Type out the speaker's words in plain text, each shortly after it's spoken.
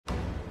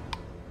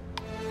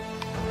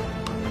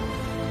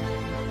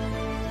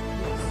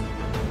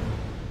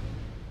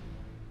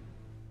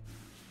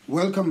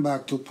Welcome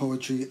back to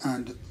Poetry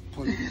and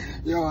Politics.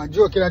 Yo, I'm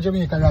joking at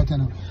Jamaica right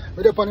now.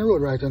 We're up on the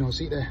road right now,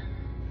 see there?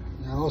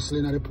 I'm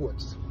hustling at the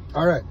ports.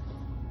 Alright.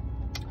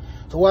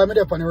 So while I'm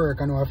up on the work,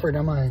 I know a friend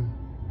of mine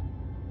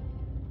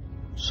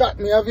shot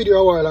me a video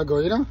a while ago,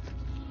 you know?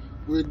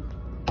 With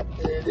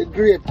the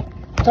great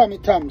Tommy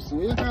Thompson.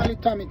 We call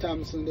it Tommy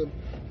Thompson, the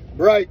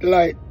bright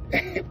light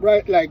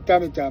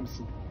Tommy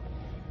Thompson.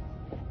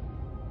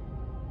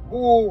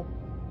 Who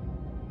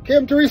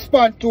came to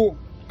respond to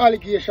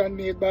allegation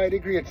made by the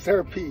great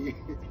Sir P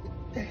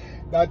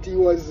that he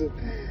was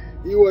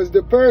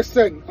the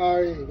person,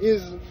 or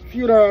his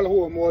funeral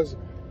home was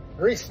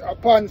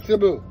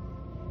responsible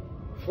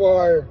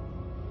for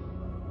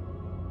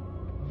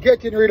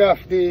getting rid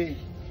of the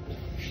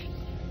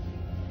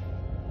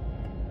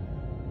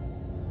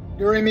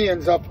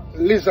remains of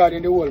lizard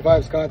in the whole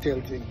Vibes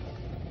Kartel thing.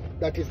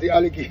 That is the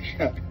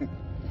allegation.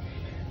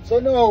 So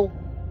now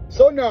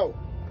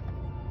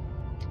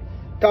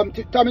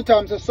Tommy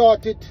Thompson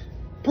thought it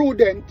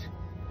prudent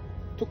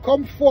to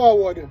come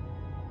forward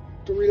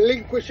to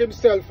relinquish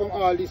himself from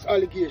all these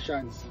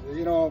allegations,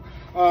 you know,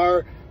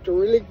 or to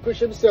relinquish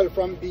himself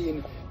from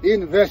being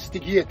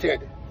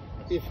investigated,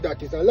 if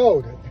that is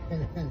allowed,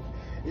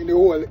 in the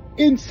whole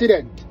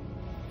incident.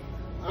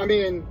 I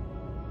mean,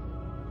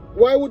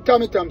 why would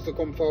Tommy Thompson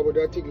come forward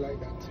with a thing like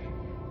that?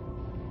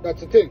 That's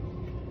the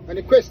thing. And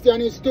the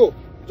question is to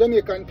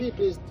Jamaican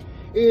people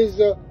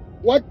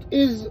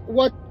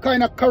what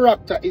kind of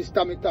character is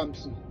Tommy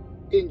Thompson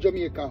in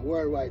Jamaica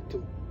worldwide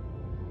too?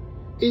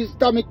 If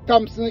Tommy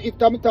Thompson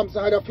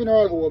had a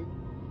funeral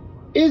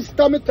home, is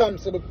Tommy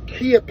Thompson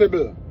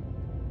capable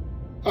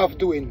of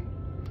doing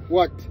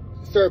what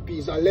Sir P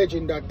is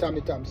alleging that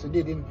Tommy Thompson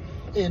did in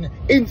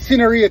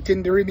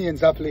incinerating the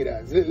remains of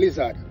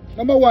lizard?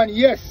 Number one,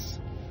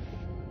 yes.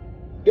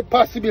 The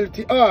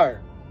possibility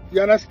are.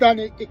 You understand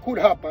it could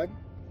happen.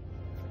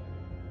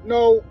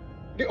 Now,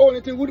 the only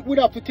thing we'd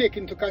have to take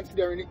into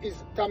consideration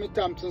is Tommy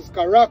Thompson's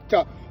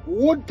character.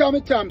 Would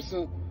Tommy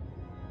Thompson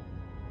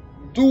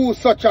do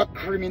such a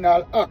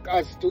criminal act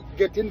as to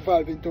get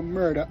involved into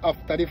murder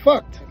after the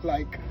fact?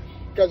 Like,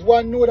 because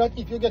one know that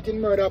if you get in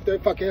murder after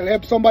the fact, you'll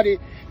help somebody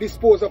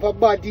dispose of a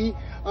body,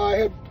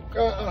 help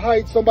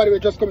hide somebody who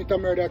just commit a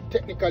murder.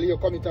 Technically, you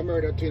commit a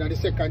murder too in the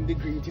second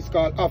degree. It is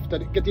called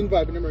get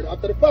involved in the murder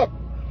after the fact.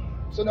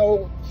 So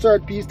now, Sir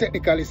P is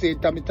technically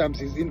saying Tommy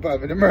Thompson is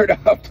involved in the murder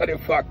after the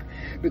fact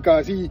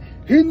because he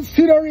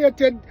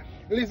incinerated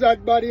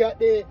lizard body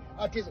at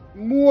his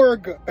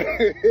morgue.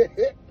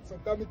 So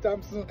Tommy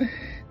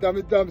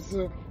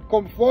Thompson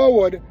come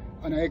forward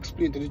and I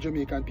explained to the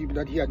Jamaican people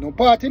that he had no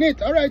part in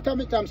it. Alright,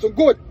 Tommy Thompson,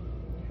 good.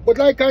 But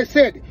like I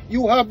said,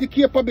 you have the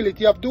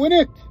capability of doing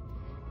it.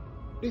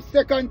 The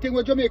second thing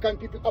what Jamaican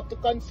people have to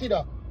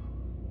consider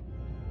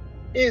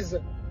is,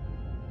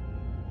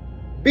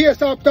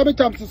 based off Tommy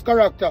Thompson's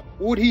character,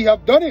 would he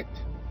have done it?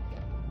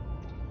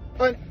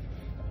 And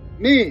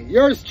me,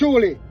 yours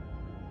truly,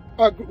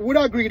 would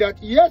agree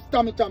that yes,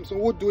 Tommy Thompson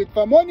would do it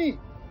for money.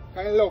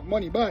 I love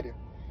money bad.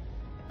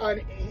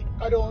 And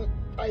I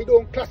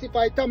don't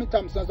classify Tommy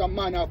Thompson as a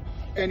man of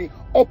any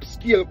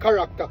upscale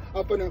character,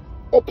 of an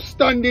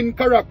upstanding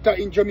character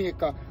in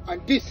Jamaica.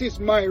 And this is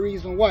my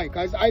reason why,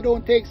 because I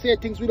don't say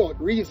things without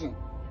reason.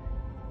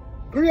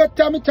 Great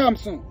Tommy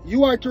Thompson,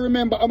 you are to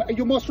remember,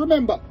 you must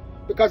remember,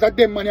 because at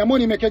them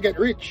money make you get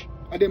rich.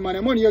 At them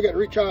money you get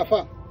rich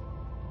after.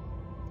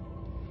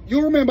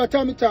 You remember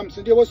Tommy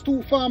Thompson, there was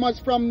two farmers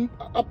from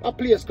a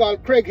place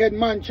called Craighead,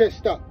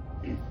 Manchester.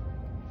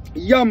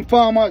 Yam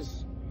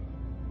farmers.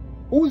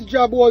 Whose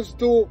job was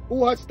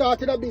who had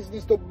started a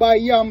business to buy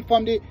yam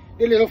from the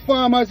little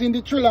farmers in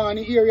the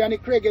Trelawney area and the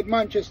Craighead,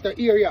 Manchester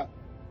area.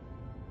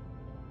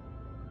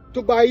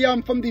 To buy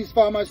yam from these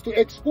farmers to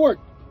export.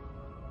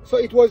 So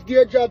it was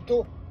their job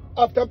to,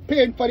 after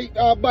paying for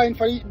the buying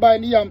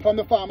the yam from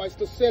the farmers,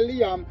 to sell the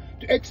yam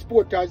to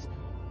exporters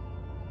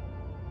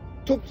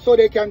so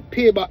they can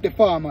pay back the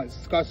farmers.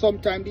 Because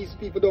sometimes these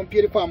people don't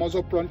pay the farmers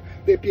up front,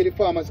 they pay the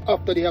farmers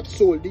after they have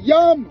sold the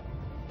yam.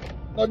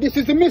 Now this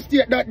is a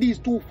mistake that these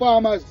two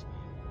farmers,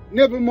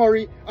 Neville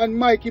Murray and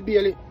Mikey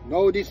Bailey,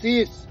 now this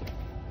is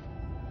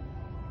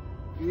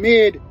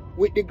made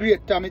with the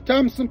great Tommy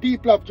Thompson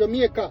people of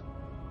Jamaica.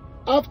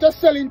 After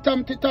selling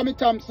Tommy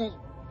Thompson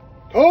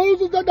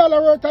thousands of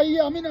dollars worth a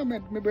year,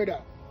 my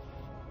brother.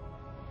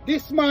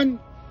 This man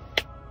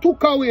took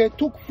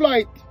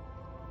flight,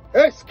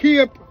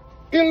 escape,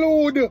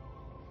 elude,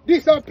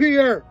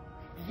 disappear,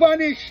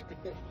 vanish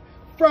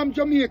from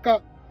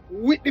Jamaica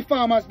with the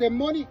farmers, their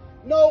money.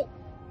 Now,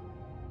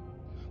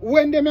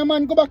 when the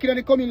man go back in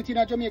the community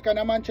in Jamaica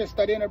and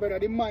Manchester, then, brother,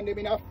 the man them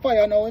in a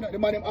fire now, you know, the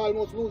man them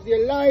almost lose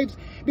their lives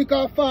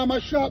because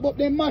farmers sharp up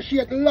them mash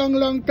it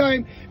long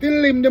time. They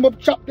limb them up,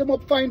 chop them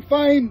up, fine.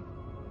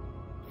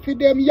 For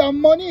them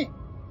yam money.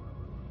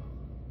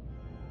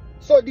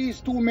 So these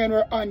two men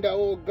were under,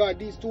 oh God,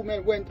 these two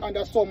men went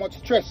under so much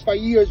stress for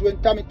years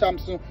when Tommy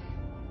Thompson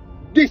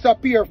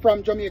disappeared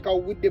from Jamaica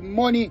with the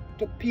money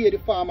to pay the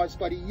farmers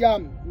for the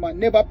yam. Man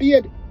never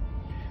paid.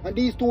 And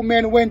these two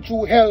men went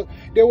through hell.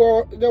 They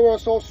were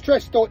so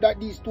stressed out that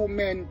these two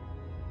men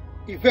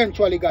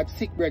eventually got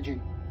sick,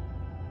 brethren.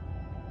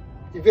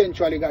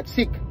 Eventually got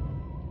sick.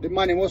 The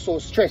man was so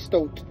stressed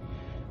out.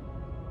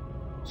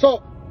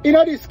 So, in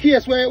this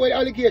case where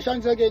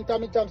allegations against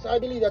Tommy Thompson, I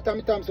believe that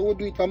Tommy Thompson will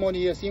do it for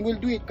money. Yes, he will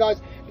do it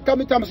because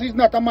Tommy Thompson is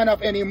not a man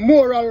of any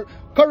moral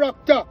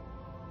character.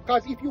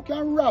 Because if you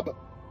can rob,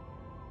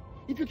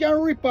 if you can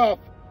rip off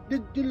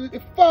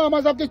the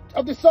farmers of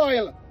the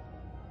soil,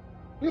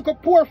 little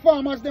poor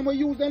farmers, them will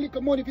use their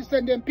little money to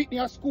send them picnic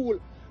at school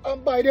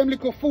and buy them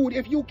little food.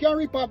 If you can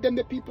rip off them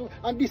the people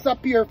and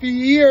disappear for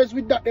years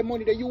with that the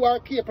money, that you are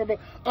capable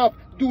of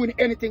doing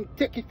anything.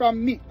 Take it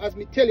from me, as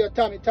me tell you,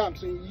 Tommy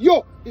Thompson,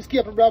 you is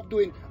capable of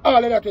doing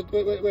all of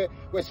that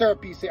with Sir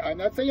P say. I'm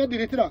not saying you did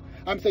it, you know.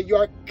 I'm saying you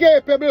are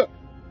capable.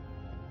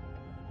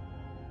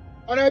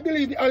 And I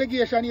believe the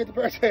allegation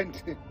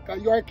 80%,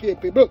 because you are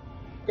capable.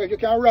 Because if you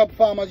can rob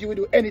farmers, you will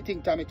do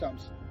anything, Tommy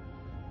Thompson.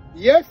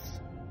 Yes,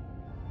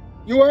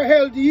 you were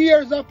held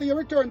years after your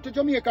return to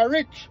Jamaica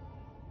rich.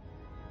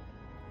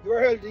 You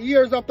were held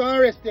years after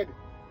arrested.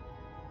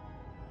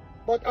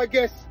 But I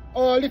guess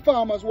all the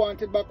farmers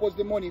wanted back was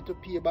the money to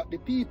pay back the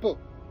people.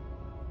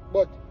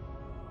 But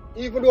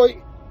even though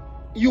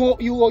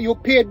you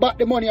paid back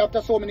the money after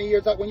so many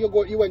years, that when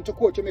you went to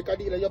court, you make a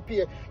deal and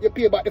you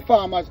pay back the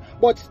farmers.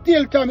 But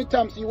still, Tommy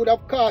Thompson, you would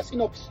have caused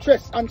enough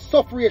stress and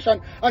suffering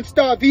and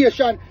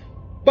starvation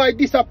by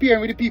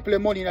disappearing with the people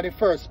and money in the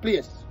first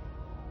place.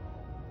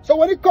 So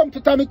when it comes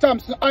to Tommy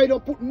Thompson, I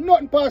don't put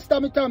nothing past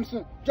Tommy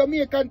Thompson.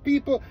 Jamaican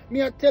people,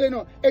 me are telling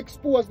you,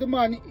 expose the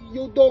man.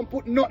 You don't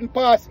put nothing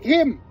past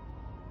him.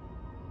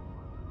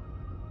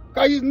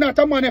 Because he's not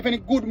a man of any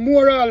good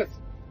morals.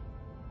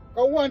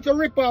 Because once you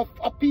rip off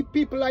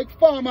people like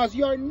farmers,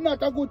 you are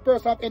not a good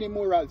person of any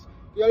morals.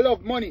 You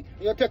love money.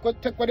 You take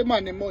what the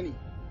man the money.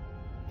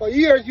 For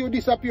years you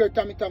disappear,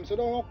 Tommy Thompson.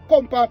 Don't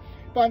come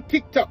on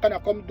TikTok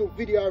and come do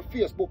video or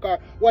Facebook or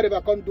whatever,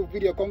 come do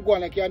video, come go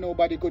on like you're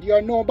nobody good.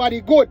 You're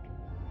nobody good.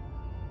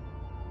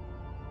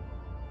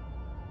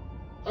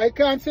 I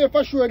can't say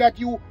for sure that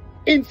you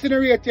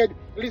incinerated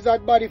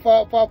Lizard body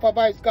for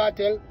Vice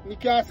Kartel. Me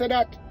can't say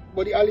that.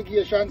 But the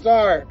allegations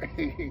are.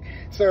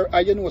 Sir,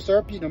 you know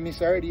Sir P, no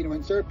miss already, you know,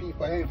 when Sir P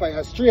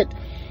fire straight.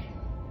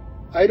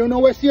 I don't know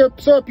where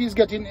Sir P is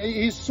getting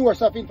his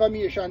source of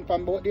information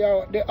from, but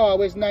they're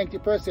always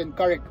 90%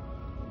 correct.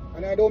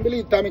 And I don't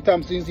believe Tommy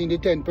Thompson is in the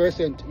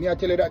 10%. Me I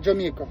tell you that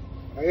Jamaica.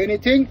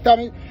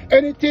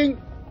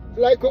 Anything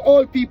like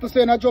all people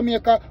say in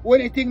Jamaica, when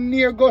anything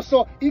near goes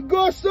so, it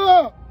goes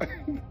so.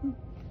 And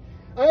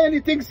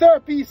anything Sir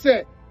P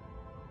say,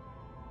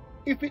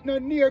 if it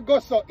not near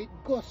goes so, it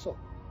goes so.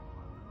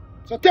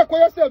 So take for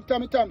yourself,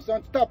 Tommy Thompson,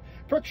 and stop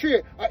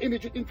portray an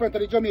image in front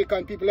of the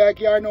Jamaican people like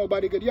you are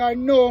nobody good. You are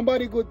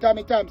nobody good,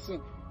 Tommy Thompson.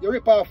 You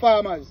rip off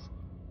farmers.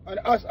 And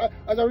as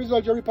a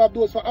result, you rip off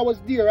those. I was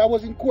there, I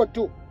was in court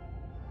too.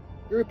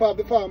 You rip off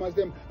the farmers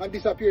them and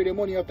disappear the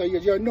money after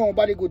years. You are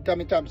nobody good,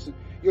 Tommy Thompson.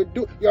 You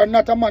are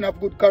not a man of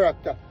good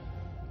character.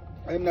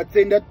 I am not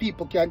saying that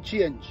people can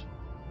change.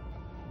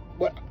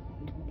 But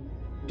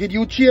did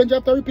you change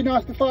after ripping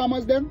off the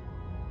farmers them?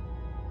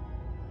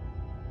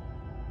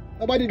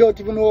 Nobody don't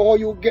even know how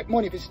you get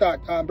money if you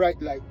start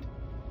bright light.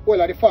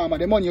 Well, the farmer,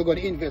 the money you're going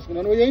to invest. You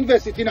don't know you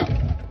invest it in.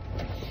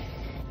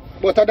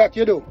 But that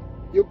you do.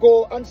 You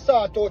go and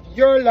sort out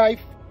your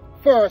life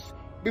first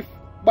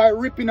by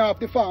ripping off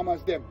the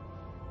farmers them.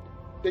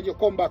 Then you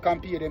come back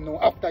and pay them now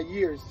after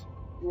years.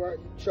 You are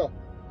sure.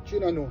 You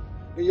don't know.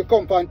 Then you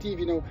come on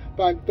TV now,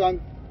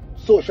 on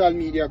social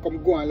media,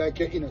 come go on like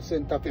you're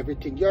innocent of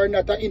everything. You're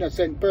not an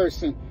innocent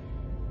person.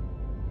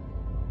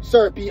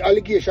 Sir P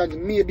allegations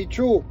may be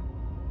true.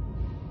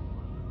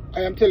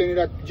 I am telling you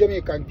that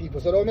Jamaican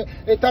people. So don't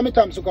let Tommy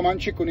Thompson come and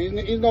trick on.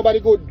 He's nobody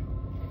good.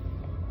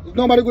 He's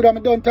nobody good, and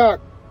I don't talk.